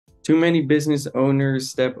Too many business owners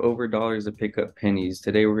step over dollars to pick up pennies.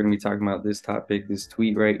 Today, we're going to be talking about this topic, this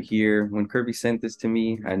tweet right here. When Kirby sent this to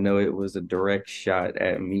me, I know it was a direct shot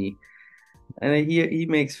at me. And he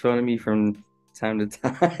makes fun of me from time to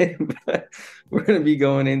time, but we're going to be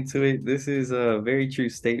going into it. This is a very true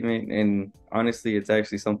statement. And honestly, it's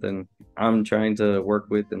actually something I'm trying to work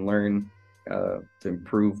with and learn to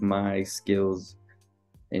improve my skills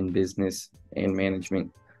in business and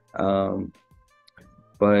management. Um,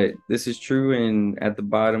 but this is true, and at the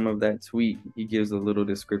bottom of that tweet, he gives a little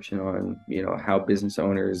description on, how business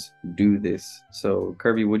owners do this. So,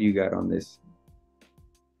 Kirby, what do you got on this?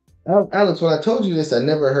 Alex, when I told you this, I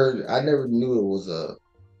never knew it was a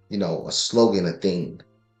slogan, a thing.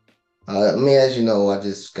 As you know, I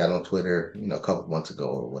just got on Twitter, a couple months ago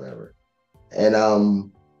or whatever. And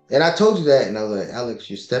and I told you that, and I was like, Alex,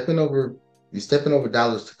 you're stepping over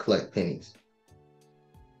dollars to collect pennies.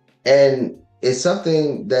 And it's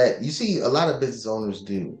something that you see a lot of business owners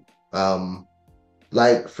do.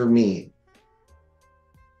 Like for me,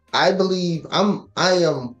 I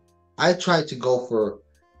try to go for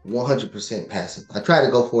 100% passive. I try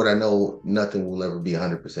to go for it. I know nothing will ever be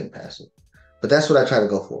 100% passive, but that's what I try to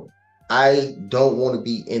go for. I don't want to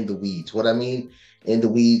be in the weeds. What I mean in the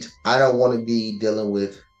weeds, I don't want to be dealing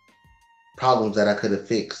with problems that I could have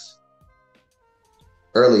fixed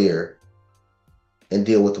earlier and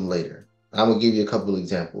deal with them later. I'm gonna give you a couple of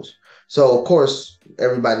examples. So, of course,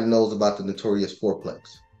 everybody knows about the notorious fourplex.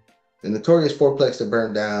 The notorious fourplex that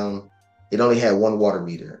burned down, it only had one water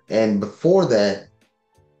meter. And before that,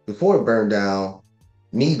 before it burned down,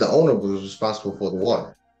 me, the owner, was responsible for the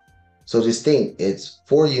water. So just think, it's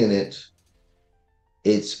 4 units,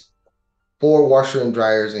 it's four washer and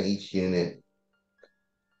dryers in each unit.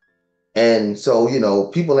 And so,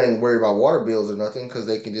 people ain't worried about water bills or nothing because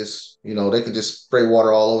they can just spray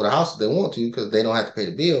water all over the house if they want to because they don't have to pay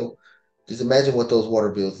the bill. Just imagine what those water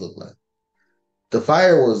bills look like. The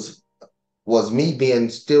fire was me being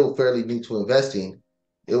still fairly new to investing.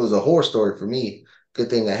 It was a horror story for me. Good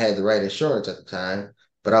thing I had the right insurance at the time,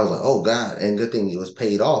 but I was like, oh God, and good thing it was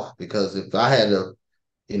paid off because if I had a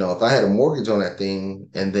mortgage on that thing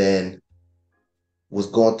and then was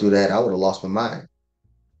going through that, I would have lost my mind.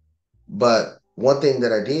 But one thing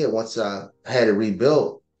that I did once I had it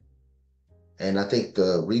rebuilt, and I think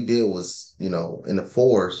the rebuild was, in the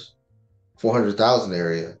 400,000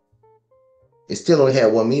 area, it still only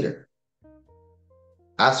had 1 meter.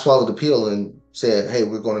 I swallowed the pill and said, hey,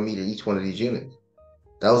 we're going to meter each one of these units.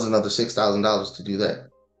 That was another $6,000 to do that.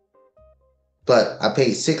 But I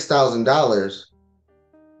paid $6,000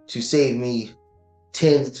 to save me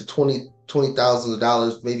ten to twenty thousand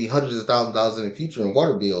dollars, maybe hundreds of thousands of dollars in the future in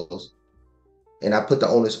water bills. And I put the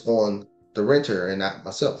onus on the renter and not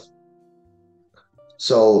myself.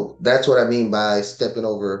 So that's what I mean by stepping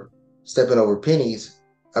over pennies.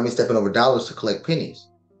 I mean stepping over dollars to collect pennies.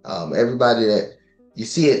 Everybody that you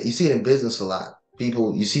see it in business a lot.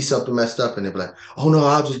 People, you see something messed up and they're like, "Oh no,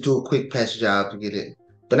 I'll just do a quick patch job to get it."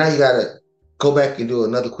 But now you gotta go back and do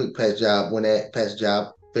another quick patch job when that patch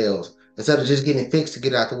job fails, instead of just getting it fixed to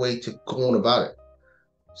get out the way to go on about it.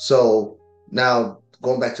 So now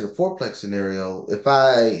going back to the fourplex scenario, if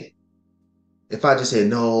I just say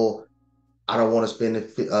no, I don't want to spend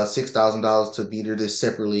 $6,000 to meter this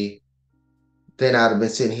separately. Then I'd have been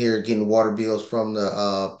sitting here getting water bills from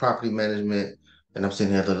the property management, and I'm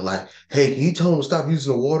sitting here looking like, "Hey, can you tell them to stop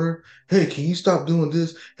using the water? Hey, can you stop doing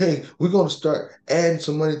this? Hey, we're going to start adding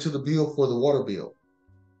some money to the bill for the water bill."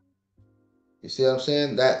 You see what I'm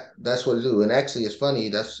saying? That's what I do. And actually, it's funny.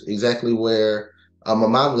 That's exactly where my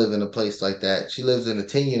mom lives in a place like that. She lives in a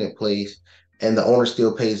 10 unit place, and the owner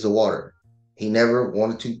still pays the water. He never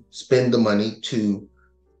wanted to spend the money to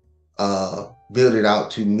build it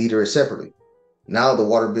out to meter it separately. Now the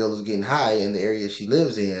water bill is getting high in the area she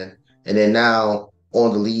lives in, and then now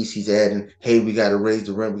on the lease he's adding, hey, we got to raise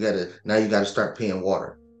the rent. Now you got to start paying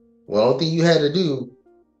water. Well, the only thing you had to do,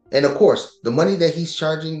 and of course, the money that he's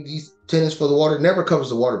charging these tenants for the water never covers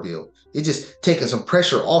the water bill. It's just taking some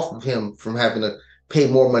pressure off of him from having to pay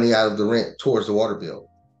more money out of the rent towards the water bill.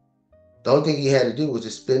 The only thing he had to do was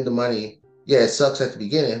just spend the money. Yeah, it sucks at the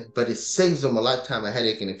beginning, but it saves him a lifetime of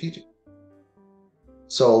headache in the future.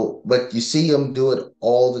 So, but you see them do it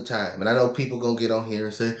all the time. And I know people gonna get on here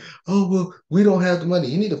and say, oh, well, we don't have the money.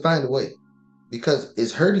 You need to find a way because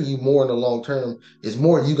it's hurting you more in the long term. It's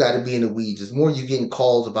more you got to be in the weeds. It's more you getting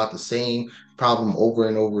calls about the same problem over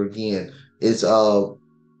and over again. It's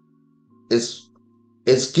it's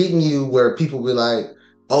it's getting you where people be like,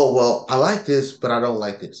 oh, well, I like this, but I don't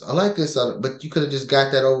like this. I like this, but you could have just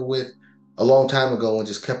got that over with a long time ago and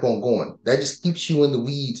just kept on going. That just keeps you in the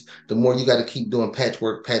weeds. The more you got to keep doing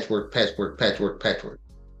patchwork, patchwork, patchwork, patchwork, patchwork.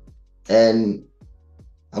 And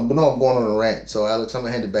I'm going on a rant. So Alex, I'm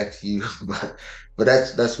gonna hand it back to you. But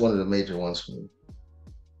that's one of the major ones for me.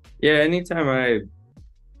 Yeah, anytime I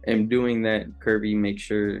am doing that, Kirby makes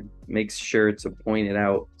sure to point it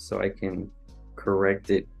out so I can correct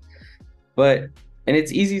it. But and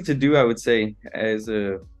it's easy to do, I would say, as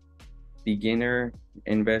a beginner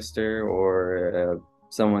investor or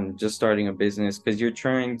someone just starting a business, because you're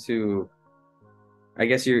trying to, I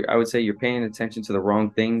would say you're paying attention to the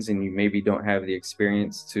wrong things and you maybe don't have the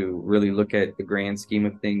experience to really look at the grand scheme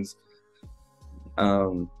of things.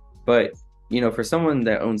 But for someone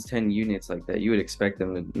that owns 10 units like that, you would expect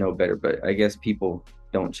them to know better, but I guess people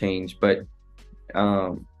don't change. But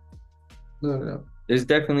No, no. there's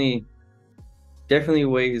definitely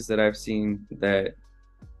ways that I've seen that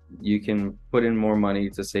you can put in more money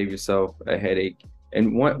to save yourself a headache.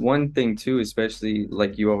 And one thing too, especially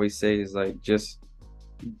like you always say, is like just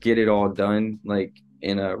get it all done, like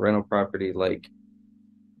in a rental property, like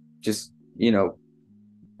just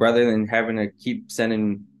rather than having to keep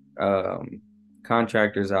sending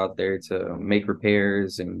contractors out there to make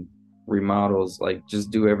repairs and remodels, like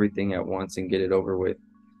just do everything at once and get it over with,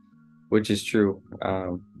 which is true,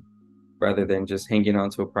 rather than just hanging on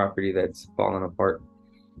to a property that's falling apart.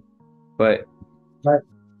 But Right.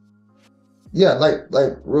 Yeah, like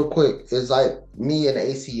real quick, it's like me and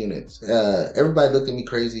AC units. Everybody looked at me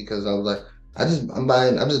crazy because I was like, I'm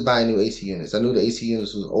just buying new AC units. I knew the AC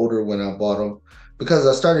units was older when I bought them because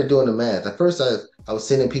I started doing the math. At first, I was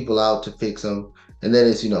sending people out to fix them, and then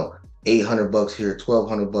it's $800 here,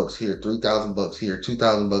 $1,200 here, $3,000 here,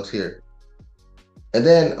 $2,000 here, and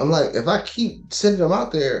then I'm like, if I keep sending them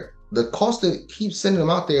out there, the cost to keep sending them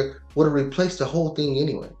out there would have replaced the whole thing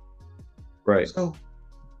anyway. right, So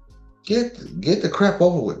get the crap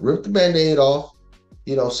over with. Rip the band-aid off.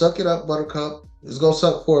 Suck it up, buttercup. It's gonna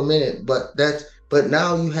suck for a minute, but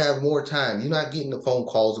now you have more time. You're not getting the phone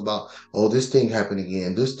calls about, oh, this thing happened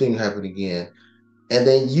again, this thing happened again. And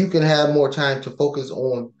then you can have more time to focus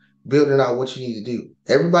on building out what you need to do.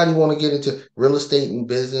 Everybody want to get into real estate and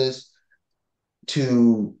business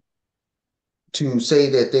to say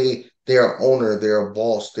that they're an owner, they're a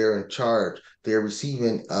boss, they're in charge, they're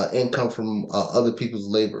receiving income from other people's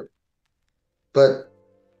labor. But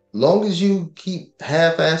long as you keep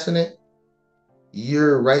half-assing it,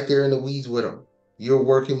 you're right there in the weeds with them. You're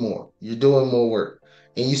working more. You're doing more work.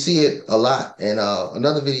 And you see it a lot. And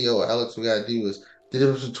another video, Alex, we got to do is the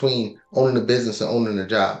difference between owning a business and owning a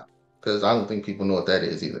job. Because I don't think people know what that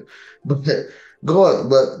is either. But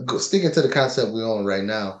sticking to the concept we're on right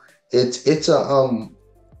now, it's a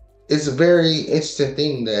very interesting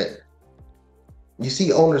thing that you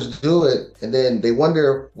see owners do it and then they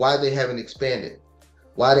wonder why they haven't expanded,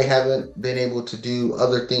 why they haven't been able to do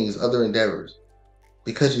other things, other endeavors,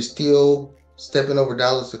 because you're still stepping over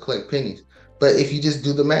dollars to collect pennies. But if you just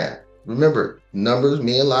do the math, remember, numbers,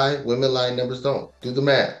 men lie, women lie, numbers don't. Do the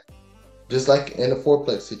math. Just like in a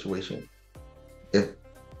fourplex situation. If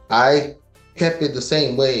I kept it the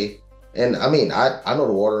same way, and I mean, I know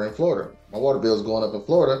the water in Florida. My water bill is going up in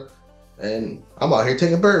Florida, and I'm out here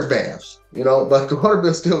taking bird baths, but the water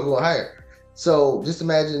bill's still going higher. So just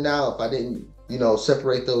imagine now if I didn't,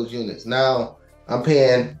 separate those units. Now I'm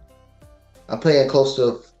paying close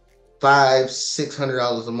to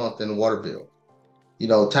 $500-600 a month in the water bill.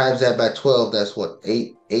 Times that by 12, that's what,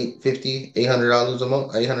 $800 a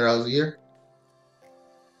month, $800 a year.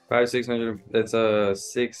 500-600. That's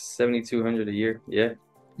 7,200 a year. Yeah.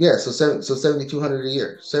 Yeah, so 7,200 a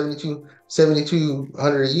year.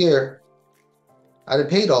 7,200 a year. I done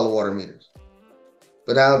paid all the water meters.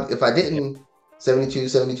 But now if I Yeah. didn't, 72,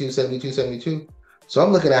 72, 72, 72. So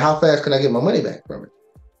I'm looking at how fast can I get my money back from it.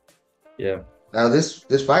 Yeah. Now this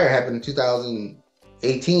fire happened in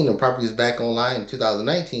 2018 and property is back online in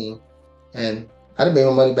 2019. And I done made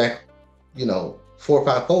my money back, 4 or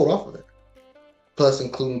 5 fold off of it. Plus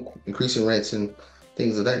including increasing rents and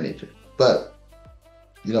things of that nature. But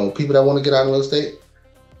people that want to get out of real estate,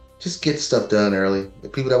 just get stuff done early. The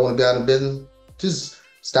people that want to be out in business, just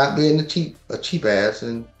stop being a cheap ass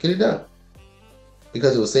and get it done.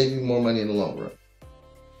 Because it will save you more money in the long run.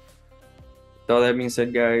 With all that being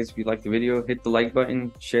said, guys, if you like the video, hit the like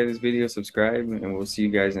button, share this video, subscribe, and we'll see you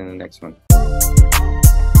guys in the next one.